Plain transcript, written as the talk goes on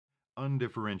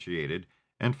undifferentiated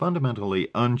and fundamentally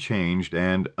unchanged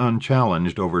and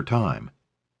unchallenged over time.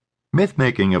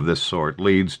 Myth-making of this sort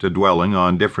leads to dwelling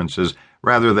on differences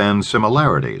rather than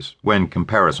similarities when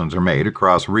comparisons are made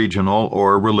across regional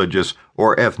or religious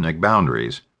or ethnic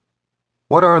boundaries.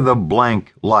 What are the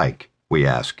blank like, we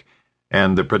ask,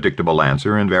 and the predictable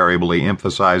answer invariably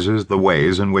emphasizes the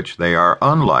ways in which they are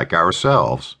unlike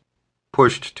ourselves.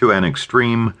 Pushed to an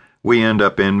extreme, we end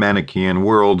up in Manichaean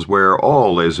worlds where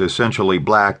all is essentially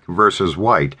black versus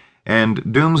white,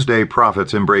 and doomsday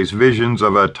prophets embrace visions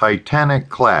of a titanic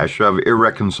clash of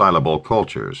irreconcilable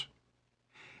cultures.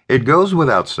 It goes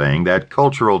without saying that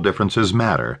cultural differences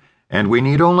matter, and we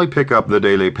need only pick up the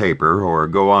daily paper or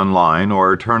go online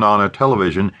or turn on a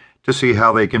television to see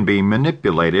how they can be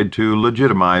manipulated to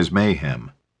legitimize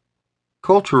mayhem.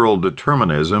 Cultural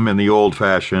determinism in the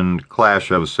old-fashioned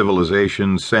clash of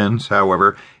civilizations sense,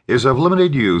 however, is of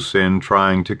limited use in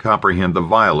trying to comprehend the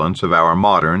violence of our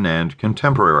modern and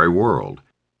contemporary world.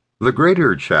 The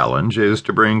greater challenge is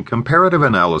to bring comparative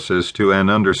analysis to an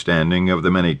understanding of the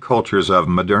many cultures of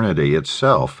modernity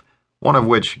itself, one of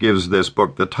which gives this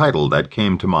book the title that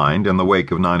came to mind in the wake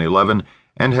of 9/11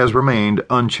 and has remained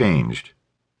unchanged: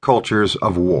 Cultures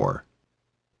of War.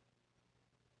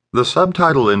 The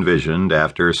subtitle envisioned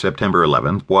after September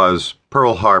 11th was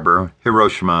Pearl Harbor,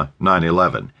 Hiroshima,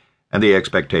 9/11, and the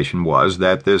expectation was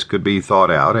that this could be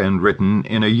thought out and written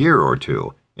in a year or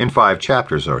two, in 5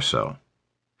 chapters or so.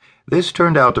 This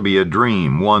turned out to be a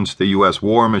dream once the U.S.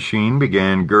 war machine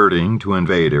began girding to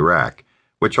invade Iraq,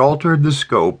 which altered the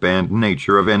scope and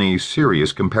nature of any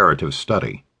serious comparative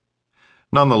study.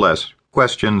 Nonetheless,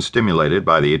 questions stimulated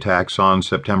by the attacks on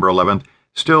September 11th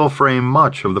still frame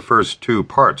much of the first 2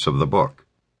 parts of the book.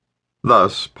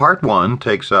 Thus, Part 1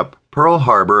 takes up Pearl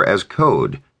Harbor as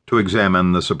code to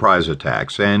examine the surprise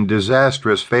attacks and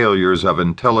disastrous failures of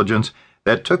intelligence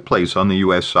that took place on the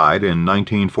U.S. side in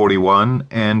 1941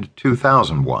 and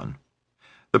 2001.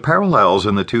 The parallels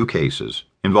in the 2 cases,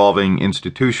 involving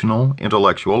institutional,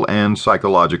 intellectual, and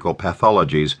psychological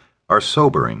pathologies, are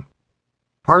sobering.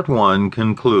 Part 1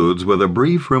 concludes with a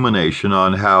brief rumination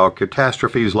on how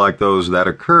catastrophes like those that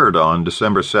occurred on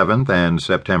December 7th and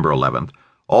September 11th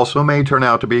also may turn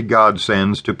out to be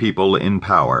godsends to people in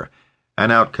power,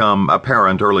 an outcome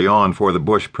apparent early on for the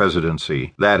Bush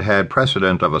presidency that had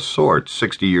precedent of a sort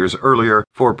 60 years earlier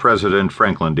for President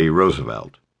Franklin D.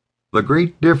 Roosevelt. The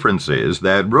great difference is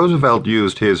that Roosevelt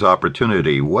used his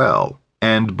opportunity well,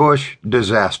 and Bush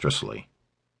disastrously.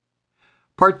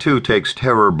 Part 2 takes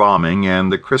terror bombing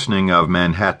and the christening of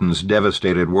Manhattan's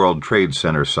devastated World Trade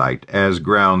Center site as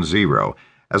Ground Zero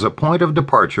as a point of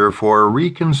departure for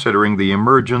reconsidering the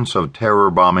emergence of terror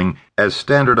bombing as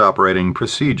standard operating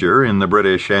procedure in the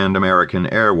British and American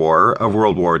air war of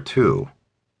World War II.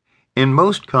 In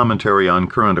most commentary on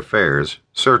current affairs,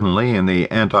 certainly in the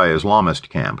anti-Islamist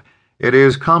camp, it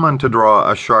is common to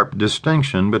draw a sharp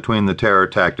distinction between the terror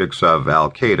tactics of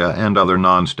Al-Qaeda and other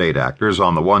non-state actors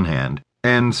on the one hand,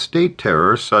 and state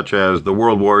terror such as the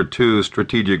World War II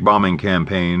strategic bombing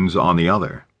campaigns on the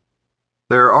other.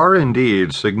 There are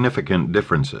indeed significant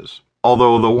differences,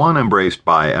 although the one embraced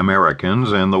by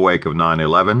Americans in the wake of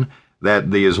 9/11,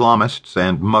 that the Islamists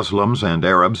and Muslims and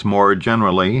Arabs more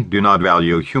generally do not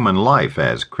value human life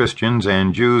as Christians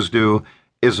and Jews do,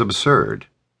 is absurd.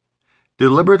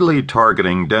 Deliberately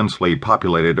targeting densely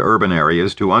populated urban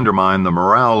areas to undermine the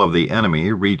morale of the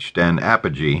enemy reached an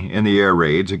apogee in the air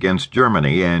raids against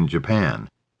Germany and Japan.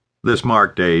 This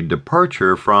marked a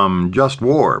departure from just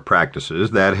war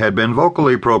practices that had been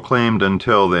vocally proclaimed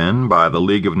until then by the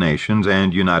League of Nations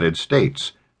and United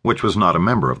States, which was not a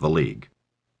member of the League.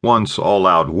 Once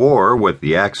all-out war with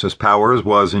the Axis powers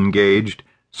was engaged,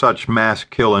 such mass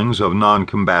killings of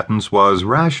non-combatants was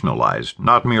rationalized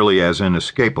not merely as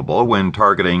inescapable when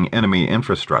targeting enemy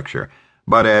infrastructure,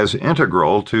 but as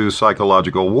integral to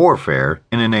psychological warfare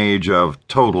in an age of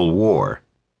total war.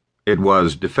 It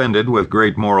was defended with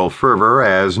great moral fervor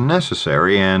as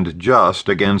necessary and just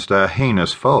against a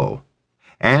heinous foe,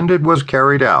 and it was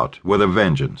carried out with a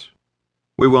vengeance.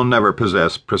 We will never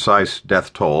possess precise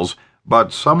death tolls,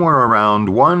 but somewhere around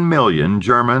 1 million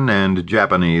German and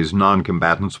Japanese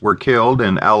non-combatants were killed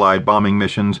in Allied bombing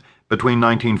missions between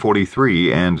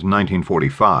 1943 and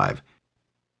 1945.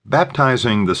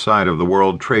 Baptizing the site of the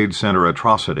World Trade Center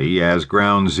atrocity as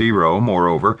Ground Zero,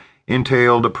 moreover,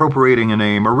 entailed appropriating a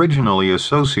name originally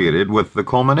associated with the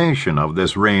culmination of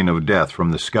this rain of death from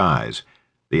the skies,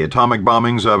 the atomic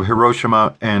bombings of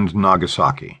Hiroshima and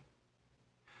Nagasaki.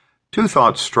 2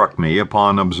 thoughts struck me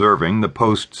upon observing the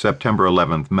post-September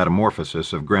 11th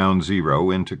metamorphosis of Ground Zero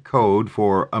into code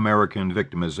for American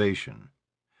victimization.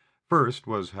 First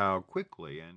was how quickly and